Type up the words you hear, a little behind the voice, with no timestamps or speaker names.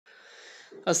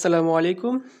আসসালামু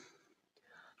আলাইকুম।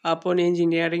 আপন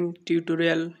ইঞ্জিনিয়ারিং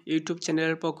টিউটোরিয়াল ইউটিউব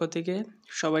চ্যানেলের পক্ষ থেকে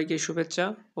সবাইকে শুভেচ্ছা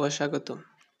ও স্বাগতম।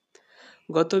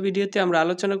 গত ভিডিওতে আমরা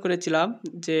আলোচনা করেছিলাম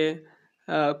যে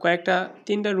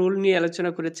তিনটা রুল নিয়ে আলোচনা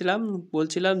করেছিলাম।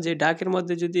 বলছিলাম যে ডাকের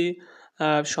মধ্যে যদি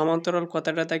সমান্তরাল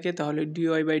কথাটা থাকে তাহলে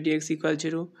dy/dx =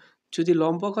 0। যদি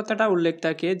লম্ব কথাটা উল্লেখ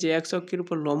থাকে যে x অক্ষের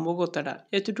উপর লম্ব কথাটা,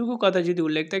 এতটুকু কথা যদি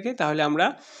উল্লেখ থাকে তাহলে আমরা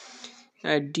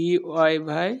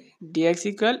dy/dx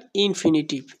 =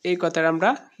 ইনফিনিটিভ এই কথাটা আমরা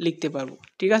লিখতে পারবো।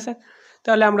 ঠিক আছে,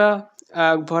 তাহলে আমরা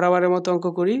বরাবরের মতো অঙ্ক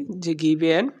করি। যে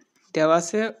গিভেন দেওয়া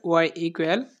আছে y =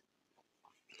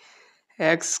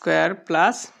 x²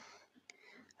 প্লাস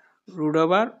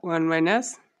 √1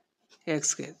 -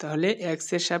 x²। তাহলে x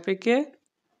এর সাপেক্ষে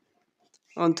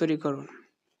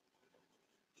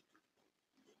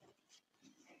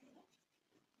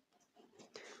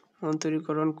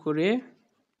অন্তরীকরণ করে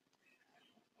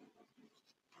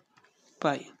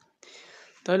পাই।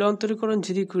 তাহলে অন্তরীকরণ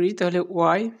যদি করি তাহলে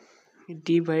y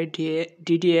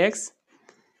d/dx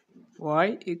y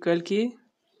 = কি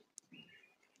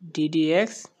ddx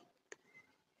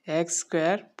x²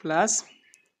 প্লাস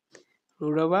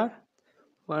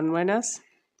 √1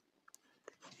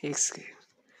 - x²।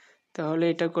 তাহলে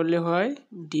এটা করলে হয়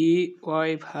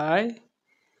dy/dx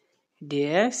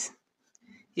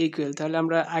 = তাহলে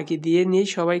আমরা আগে দিয়ে নিই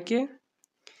সবাইকে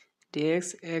dx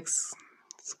x²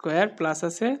 প্লাস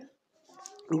আছে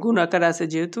গুণ আকার আছে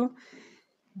যেহেতু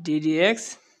ddx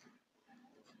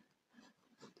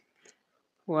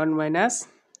 1 -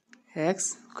 x²।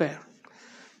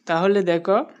 তাহলে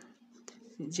দেখো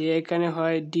যে এখানে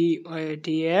হয়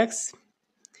dx,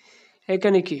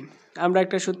 এখানে কি আমরা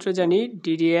একটা সূত্র জানি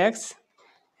ddx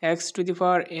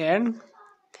x⁴n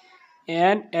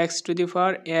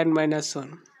x⁴n-1।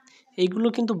 এইগুলো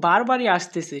কিন্তু বারবারই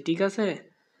আসতেছে। ঠিক আছে,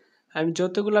 আমি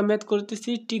যতগুলো ম্যাথ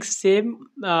করতেছি ঠিক সেম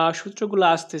সূত্রগুলো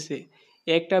আসতেছে।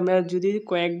 একটা ম্যাথ যদি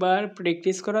কয়েকবার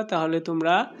প্র্যাকটিস করো তাহলে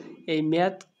তোমরা এই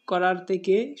ম্যাথ করার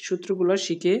থেকে সূত্রগুলো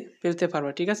শিখে ফেলতে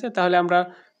পারবে। ঠিক আছে, তাহলে আমরা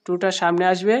 2টা সামনে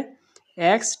আসবে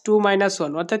x2 -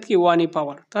 1 অর্থাৎ কি 1ই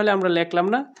পাওয়ার। তাহলে আমরা লিখলাম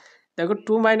না, দেখো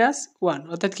 2 - 1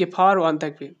 অর্থাৎ কি পাওয়ার 1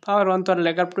 থাকবে। পাওয়ার 1 তো আর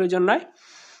লেখার প্রয়োজন নয়।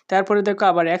 তারপরে দেখো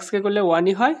আবার x-কে করলে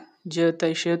 1ই হয়,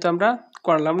 সেহেতু আমরা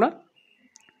করলাম না।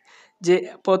 যে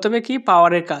প্রথমে কি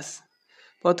পাওয়ারের কাজ,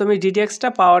 প্রথমে ddx-টা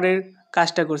পাওয়ারের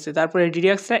কাজটা করছে, তারপরে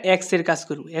ddx-টা x এর কাজ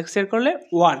করব, x এর করলে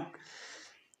 1,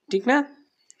 ঠিক না?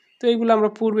 তো এইগুলো আমরা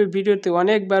পূর্বে ভিডিওতে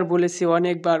অনেকবার বলেছি,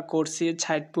 অনেকবার করছি,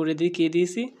 ছাইড পরে দেখিয়ে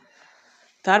দিয়েছি।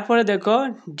 তারপরে দেখো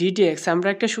ddx, আমরা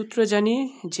একটা সূত্র জানি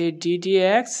যে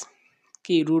ddx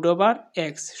কি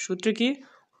 √x, সূত্র কি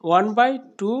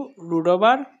 1/2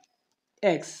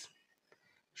 √x,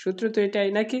 সূত্র তো এটাই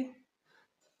নাকি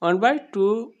 1/2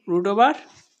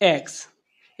 √x,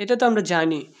 এটা তো আমরা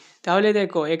জানি। তাহলে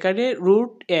দেখো এখানে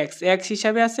 √x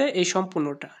হিসাবে আছে এই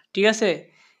সম্পূর্ণটা। ঠিক আছে,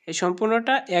 এই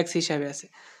সম্পূর্ণটা x হিসাবে আছে।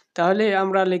 তাহলে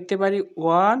আমরা লিখতে পারি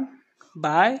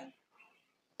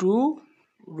 1/2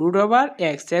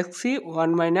 √x, x কি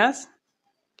 1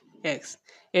 - x।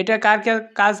 এটা কার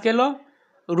কাজ গেল?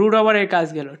 √এর কাজ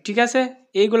গেল। ঠিক আছে,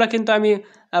 এইগুলা কিন্তু আমি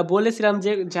বলেছিলাম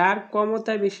যে যার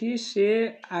ক্ষমতা বেশি সে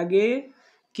আগে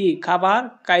কি খাবার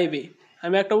খাইবে।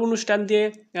 আমি একটা অনুষ্ঠান দিয়ে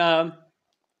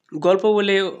গল্প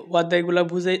বলে অধ্যায়গুলো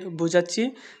বুঝাচ্ছি।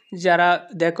 যারা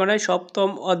দেখো নাই সপ্তম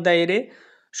অধ্যায়ে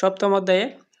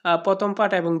প্রথম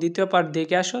পাঠ এবং দ্বিতীয় পাঠ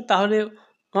দেখে আসো, তাহলে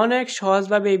অনেক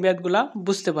সহজভাবে এই ম্যাথগুলা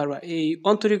বুঝতে পারবা, এই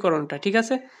অন্তরীকরণটা। ঠিক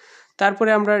আছে, তারপরে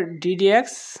আমরা ddx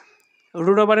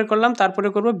 √এর করলাম, তারপরে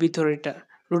করব ভিতরেরটা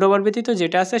 √, ব্যতীত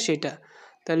যেটা আছে সেটা।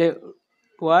 তাহলে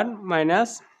 1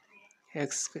 -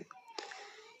 x²।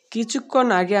 কিছুক্ষণ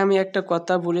আগে আমি একটা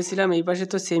কথা বলেছিলাম, এই পাশে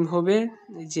তো সেম হবে,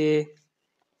 যে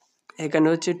এখানে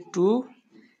হচ্ছে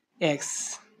 2x,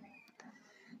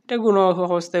 এটা গুণ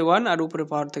অবস্থায় 1 আর উপরে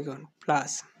পাওয়ার থেকে 1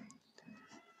 প্লাস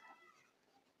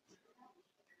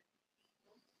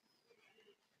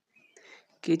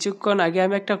কিছুক্ষণ আগে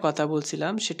আমি একটা কথা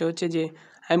বলছিলাম, সেটা হচ্ছে যে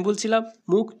আমি বলছিলাম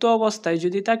মুক্ত অবস্থায়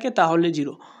যদি থাকে তাহলে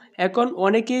 0। এখন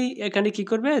অনেকেই এখানে কি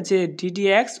করবে যে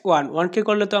ddx 1কে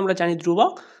করলে তো আমরা জানি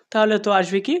ধ্রুবক, তাহলে তো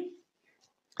আসবে কি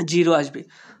 0 আসবে।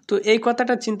 তো এই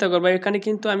কথাটা চিন্তা করবা। এখানে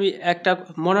কিন্তু আমি একটা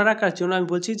মনে রাখার জন্য আমি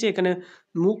বলছি যে এখানে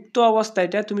মুক্ত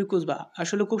অবস্থায়টা তুমি খুঁজবা,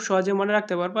 আসলে খুব সহজে মনে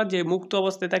রাখতে পারবা যে মুক্ত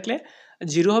অবস্থায় থাকলে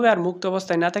 0 হবে আর মুক্ত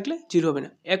অবস্থায় না থাকলে 0 হবে না।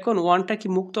 এখন 1টা কি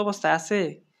মুক্ত অবস্থায় আছে?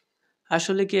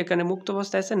 আসলে কি এখানে মুক্ত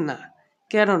অবস্থায় আছে? না।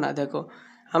 কেন না? দেখো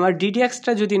আমার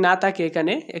ddx-টা যদি না থাকে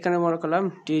এখানে মনে করলাম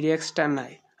ddx-টা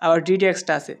নাই, আবার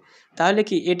ddx-টা আছে, তাহলে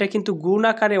কি এটা কিন্তু গুণ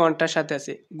আকারে 1টার সাথে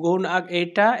আছে।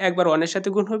 এটা একবার 1-এর সাথে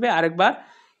গুণ হবে, আরেকবার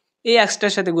এই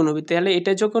xটার সাথে গুণ হবে। তাহলে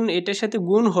এটা যখন এটার সাথে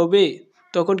গুণ হবে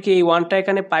তখন কি এই 1টা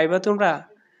এখানে পাইবা তোমরা?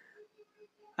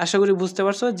 আশা করি বুঝতে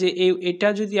পারছো যে এটা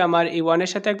যদি আমার এই 1 এর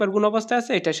সাথে একবার গুণ অবস্থায়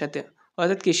আছে এটার সাথে,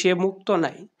 অর্থাৎ কি সে মুক্ত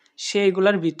নাই, সে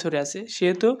এগুলার ভিতরে আছে,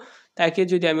 সেহেতু তাকে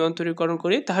যদি আমি অন্তরীকরণ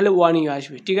করি তাহলে 1ই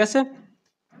আসবে। ঠিক আছে,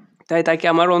 তাই তাকে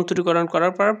আমার অন্তরীকরণ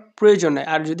করার পর প্রয়োজন নাই,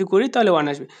 আর যদি করি তাহলে 1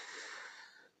 আসবে।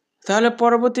 তাহলে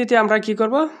পরবর্তীতে আমরা কি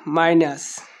করব, মাইনাস,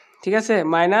 ঠিক আছে,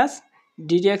 মাইনাস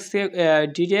ডিডিএক্স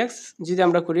ডিডিএক্স যদি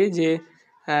আমরা করি যে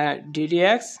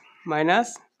ডিডিএক্স মাইনাস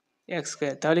এক্স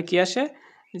স্কোয়ার, তাহলে কি আসে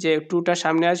যে 2টা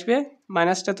সামনে আসবে,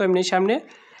 মাইনাসটা তো এমনি সামনে,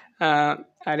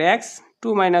 আর এক্স 2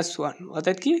 মাইনাস 1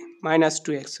 অর্থাৎ কি মাইনাস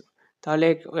 2x, তাহলে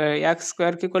এক্স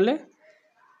স্কোয়ারকে করলে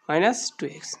মাইনাস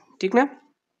 2x, ঠিক না?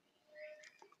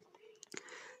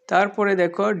 তারপরে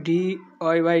দেখো D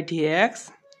Y by D x,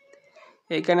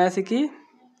 এখানে আছে কি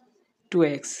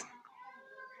 2x,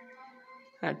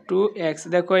 আর 2x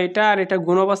দেখো এটা আর এটা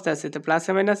গুণ অবস্থায় আছে, তো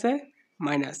প্লাসে মাইনাসে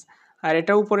মাইনাস, আর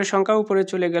এটা উপরে সংখ্যা উপরে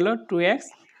চলে গেল 2x,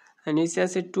 আর নিচে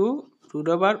আছে 2 root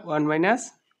over 1 minus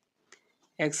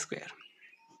x square.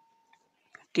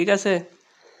 ঠিক আছে,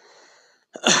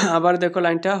 আবার দেখো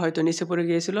লাইনটা হয়তো নিচে পড়ে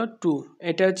গিয়েছিল 2,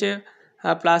 এটা হচ্ছে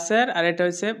প্লাসের আর এটা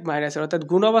হচ্ছে মাইনাসের, অর্থাৎ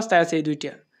গুণ অবস্থায় আছে এই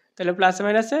দুইটা, তাহলে প্লাসে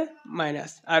মাইনাসে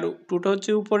মাইনাস, আর 2টা হচ্ছে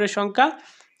উপরের সংখ্যা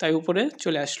তাই উপরে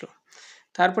চলে আসলো।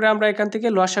 তারপরে আমরা এখান থেকে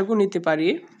লসাগু নিতে পারি,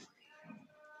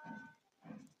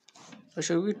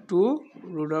 লসাগু 2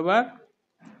 রুট ওভার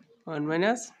 1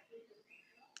 মাইনাস,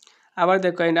 আবার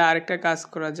দেখো এটা আরেকটা কাজ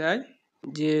করা যায়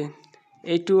যে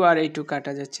এই 2 আর এই 2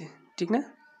 কাটা যাচ্ছে, ঠিক না,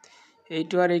 এই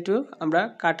 2 আর এই 2 আমরা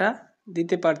কাটা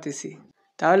দিতে পারতেছি,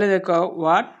 তাহলে দেখো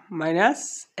 1 মাইনাস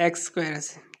এক্স স্কোয়ার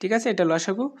আছে, ঠিক আছে, এটা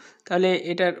লসাগু, তাহলে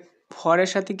এটার হরের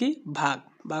সাথে কি ভাগ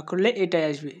করলে এটাই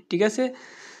আসবে, ঠিক আছে,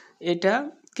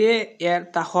 এটাকে এর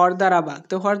তা হর দ্বারা ভাগ,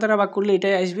 তো হর দ্বারা ভাগ করলে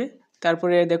এটাই আসবে।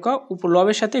 তারপরে দেখো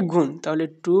লবের সাথে গুণ, তাহলে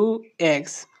 2x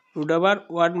root over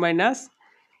 1 minus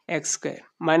x square,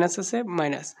 minus আছে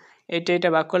মাইনাস, এটা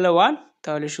ভাগ করলে 1,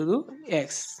 তাহলে শুধু x।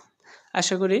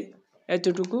 আশা করি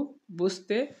এতটুকু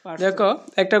বুঝতে পারছো। দেখো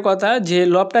একটা কথা, যে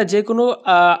লবটা যে কোনো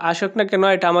আসুক না কেন,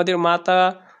 এটা আমাদের মাথা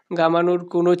ঘামানোর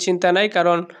কোনো চিন্তা নাই,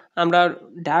 কারণ আমরা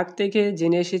ডাক থেকে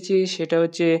জেনে এসেছি সেটা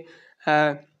হচ্ছে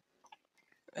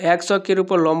এক্স অক্ষের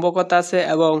উপর লম্বকতা আছে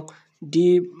এবং D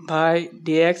by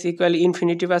D x equal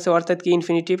infinitive আছে, অর্থাৎ কি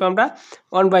ইনফিনিটিভ আমরা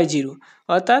 1/0,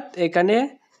 অর্থাৎ এখানে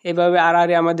এভাবে আর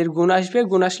আমাদের গুণ আসবে,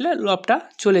 গুণ আসলে লবটা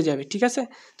চলে যাবে, ঠিক আছে,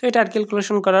 তো এটা আর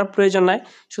ক্যালকুলেশন করার প্রয়োজন নাই।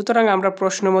 সুতরাং আমরা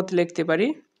প্রশ্ন মতে লিখতে পারি,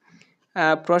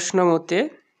 প্রশ্ন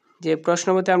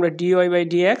মতে আমরা D Y by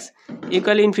D x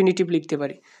equal infinitive লিখতে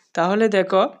পারি। তাহলে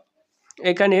দেখো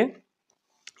এখানে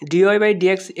D Y by D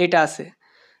x এটা আছে,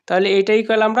 তাহলে এইটা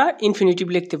ইকুয়াল আমরা ইনফিনিটিভ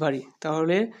লিখতে পারি,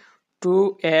 তাহলে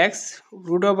 2x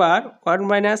root over 1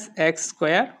 minus x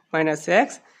square minus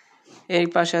x, এই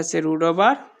পাশে আছে root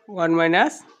over 1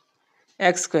 minus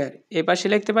x square, এই পাশে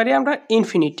লিখতে পারি আমরা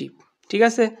ইনফিনিটিভ, ঠিক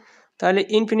আছে, তাহলে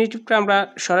ইনফিনিটিভটা আমরা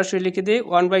সরাসরি লিখে দিই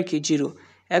 1/0।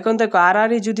 এখন দেখো আর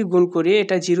যদি গুণ করি,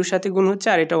 এটা 0 সাথে গুণ হচ্ছে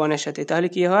আর এটা 1 এর সাথে, তাহলে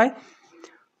কি হয়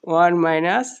 1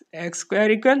 মাইনাস এক্স স্কোয়ার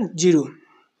ইকুয়াল 0,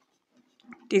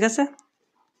 ঠিক আছে,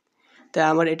 তাই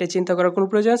আমার এটা চিন্তা করার কোনো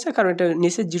প্রয়োজন আছে, কারণ এটা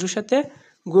নিচে 0 সাথে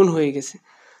গুণ হয়ে গেছে।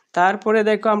 তারপরে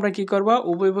দেখো আমরা কি করব,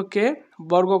 উভয় পক্ষে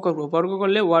বর্গ করব, বর্গ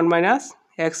করলে 1 মাইনাস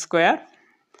এক্স স্কোয়ার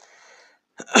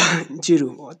 0,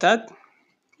 অর্থাৎ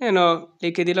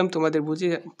লিখে দিলাম তোমাদের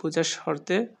বোঝার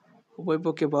শর্তে, উভয়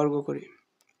পক্ষে বর্গ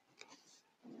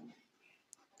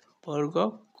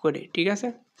করে, ঠিক আছে।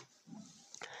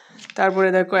 তারপরে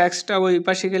দেখো এক্সটা ওই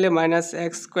পাশে গেলে minus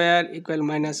x square equal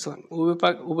minus 1,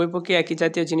 উভয় পক্ষে একই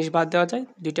জাতীয় জিনিস বাদ দেওয়া যায়,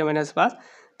 2টা মাইনাস বাদ,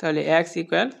 তাহলে এক্স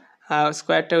ইকুয়াল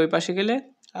স্কোয়ারটা ওই পাশে গেলে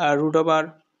রুট ওভার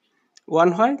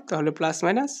 1 হয়, তাহলে প্লাস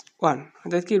মাইনাস 1,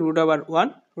 অর্থাৎ কি রুট ওভার 1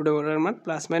 মান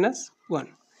প্লাস মাইনাস 1,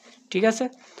 ঠিক আছে।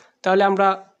 তাহলে আমরা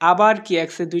আবার কি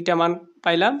এক্সের 2টা মান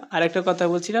পাইলাম। আর একটা কথা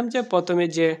বলছিলাম যে প্রথমে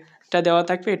যেটা দেওয়া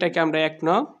থাকবে এটাকে আমরা 1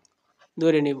 নং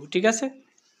ধরে নেব, ঠিক আছে।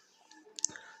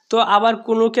 তো আবার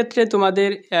কোনো ক্ষেত্রে তোমাদের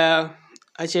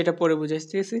আচ্ছা এটা পরে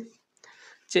বুঝাইতেছি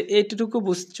যে এইটুকু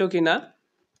বুঝছো কি না,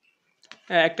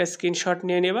 একটা স্ক্রিনশট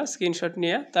নিয়ে নেবা, স্ক্রিনশট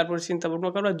নিয়ে তারপর চিন্তা ভাবনা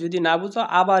করবা, যদি না বুঝো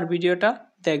আবার ভিডিওটা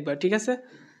দেখবা, ঠিক আছে,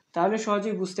 তাহলে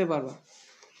সহজেই বুঝতে পারবা।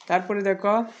 তারপরে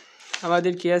দেখো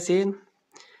আমাদের কি আছে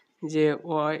যে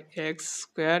ওয়াই এক্স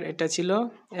স্কোয়ার, এটা ছিল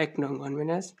 1 নং 1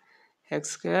 মাইনাস এক্স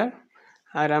স্কোয়ার,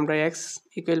 আর আমরা এক্স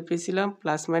ইকুয়াল পেয়েছিলাম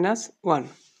প্লাস মাইনাস 1,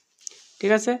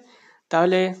 ঠিক আছে,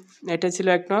 তাহলে এটা ছিল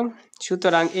 1 নং।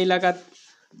 সুতরাং এই লাগা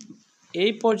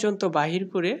এই পর্যন্ত বাহির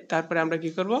করে তারপরে আমরা কি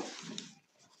করব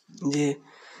যে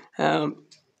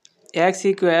এক্স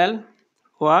ইকুয়াল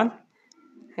 1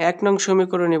 1 নং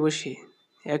সমীকরণে বসি,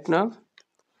 1 নং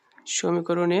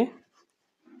সমীকরণে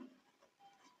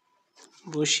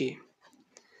বসি,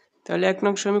 তাহলে 1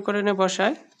 নং সমীকরণে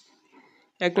বসায়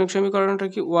 1 নং সমীকরণটা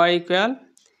কি y ইকুয়াল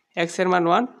x এর মান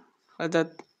 1 অর্থাৎ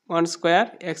 1 স্কয়ার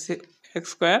x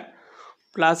স্কয়ার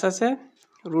প্লাস আছে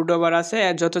রুট ওভার আছে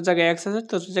যত জায়গায় x আছে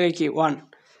তত জায়গায় কি 1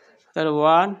 তাহলে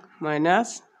 1 মাইনাস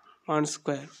 1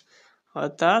 স্কয়ার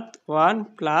অর্থাৎ 1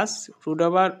 প্লাস রুট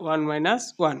ওভার 1 মাইনাস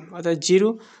 1 অর্থাৎ 0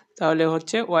 তাহলে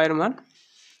হচ্ছে y এর মান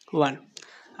 1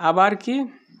 আবার কি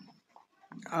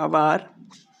আবার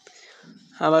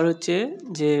হচ্ছে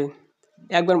যে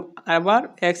একবার আবার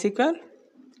x ইকুয়াল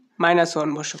 -1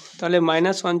 বসাবো তাহলে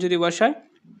 -1 যদি বসাই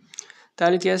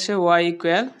তাহলে কি আসে y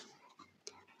equal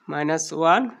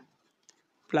 -1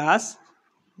 plus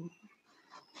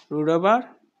root over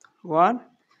 1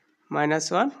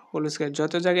 -1 whole square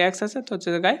যত জায়গায় x আছে তত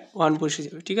জায়গায় 1 বসে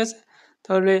যাবে ঠিক আছে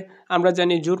তাহলে আমরা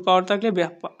জানি জোর পাওয়ার থাকলে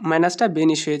মাইনাসটা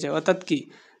বেনিশ হয়ে যায় অর্থাৎ কি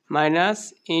মাইনাস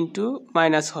ইনটু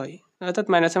মাইনাস হয় অর্থাৎ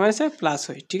মাইনাসে মাইনাসে প্লাস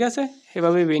হয় ঠিক আছে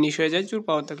এভাবে বেনিশ হয়ে যায় জোর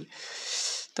পাওয়ার থাকলে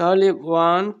তাহলে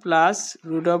 1 প্লাস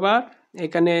রুট ওভার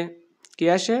এখানে কি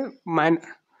আসে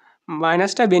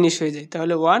মাইনাসটা বেনিশ হয়ে যায়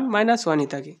তাহলে 1 -1ই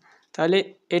থাকে তাহলে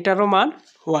এটারও মান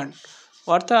 1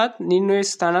 অর্থাৎ নির্ণয়ের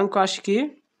স্থানাঙ্ক আসে কি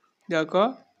দেখো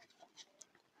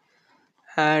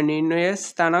নির্ণয়ের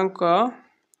স্থানাঙ্ক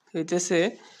হইতেছে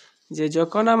যে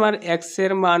যখন আমার x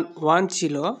এর মান 1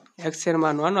 ছিল x এর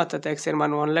মান 1 অর্থাৎ x এর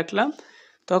মান 1 লিখলাম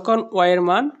তখন y এর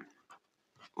মান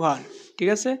 1 ঠিক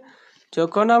আছে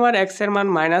যখন আমার x এর মান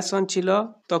 -1 ছিল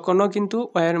তখনও কিন্তু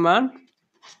y এর মান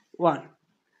 1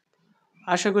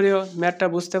 আশা করি ম্যাথটা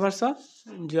বুঝতে পারছো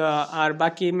আর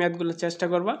বাকি ম্যাথগুলো চেষ্টা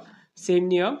করবা সেম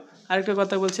নিয়ম আরেকটা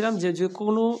কথা বলছিলাম যে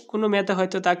কোনো ম্যাথে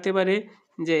হয়তো থাকতে পারে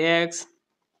যে x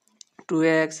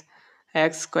 2x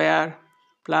x square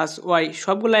plus y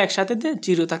সবগুলো একসাথে দিয়ে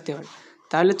 0 থাকতে হয়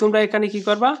তাহলে তোমরা এখানে কি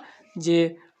করবা যে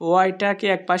yটাকে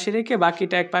এক পাশে রেখে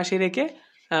বাকিটা এক পাশে রেখে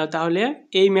তাহলে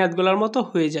এই ম্যাথগুলোর মতো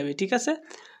হয়ে যাবে ঠিক আছে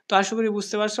তো আশা করি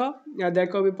বুঝতে পারছো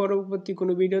দেখা হবে পরবর্তী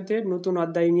কোনো ভিডিওতে নতুন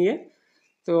অধ্যায় নিয়ে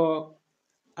তো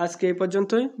আজকে এই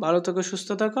পর্যন্তই ভালো থেকো সুস্থ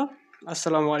থাকো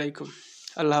আসসালামু আলাইকুম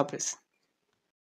আল্লাহ হাফেজ